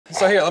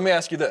So here, let me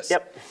ask you this.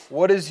 Yep.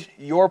 What is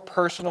your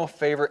personal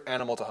favorite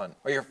animal to hunt,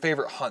 or your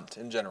favorite hunt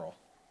in general,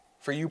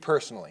 for you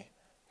personally?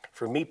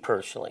 For me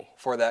personally.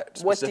 For that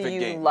specific game. What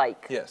do you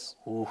like? Yes.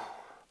 Ooh.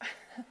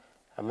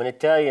 I'm going to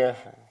tell you,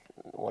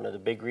 one of the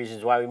big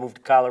reasons why we moved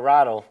to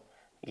Colorado,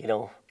 you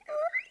know,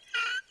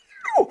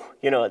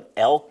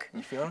 elk.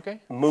 You feeling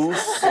okay?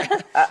 Moose.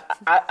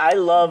 I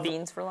love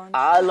beans for lunch.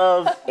 I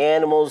love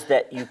animals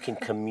that you can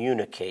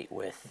communicate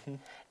with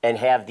and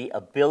have the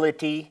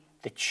ability,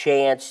 the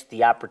chance,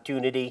 the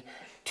opportunity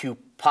to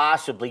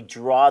possibly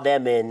draw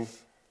them in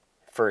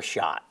for a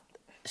shot.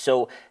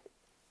 So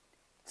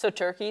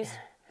turkeys?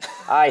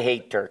 I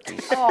hate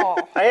turkeys. Oh.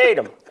 I hate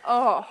them.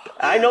 Oh.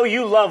 I know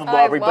you love them,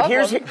 Aubrey, but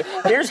here's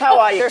how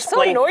I They're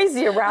explain. so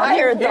noisy around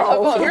here,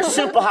 though. Here's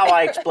simple how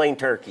I explain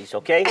turkeys,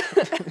 okay?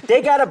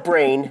 They got a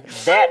brain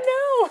that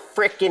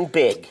freaking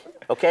big,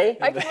 okay?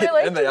 I can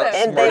relate to this.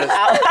 And they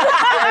I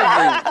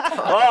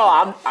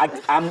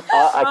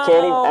can't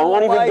even, I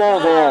won't even go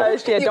there.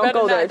 Yeah, don't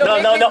go there. No.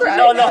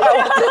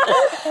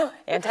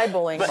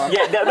 Anti-bullying.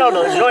 Yeah, no,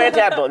 there's no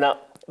anti-bullying. No.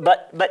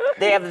 But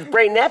they have a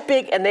brain that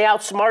big and they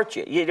outsmart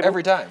you.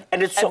 Every time.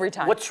 And it's Every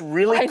time. What's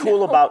really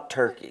cool about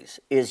turkeys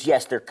is,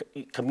 yes, their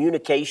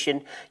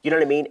communication, you know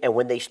what I mean? And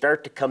when they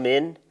start to come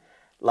in,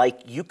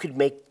 like you could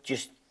make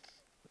just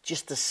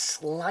the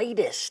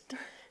slightest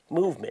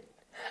movement.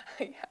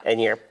 Yeah.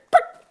 And you're,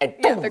 and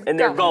boom, and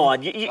they're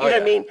gone. You know what I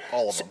mean?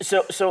 All of them.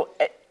 So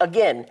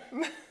again,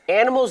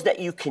 animals that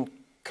you can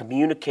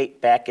communicate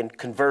back and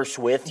converse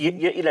with, you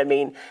know what I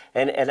mean?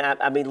 And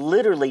I mean,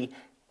 literally,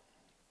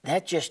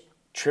 that just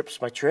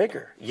trips my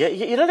trigger.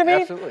 You know what I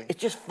mean? Absolutely.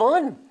 It's just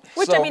fun.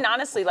 Which, I mean,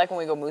 honestly, like when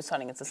we go moose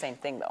hunting, it's the same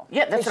thing, though.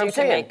 Yeah, that's what I'm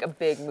saying. You can make a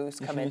big moose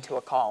come into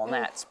a call, and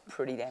that's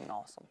pretty dang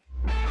awesome.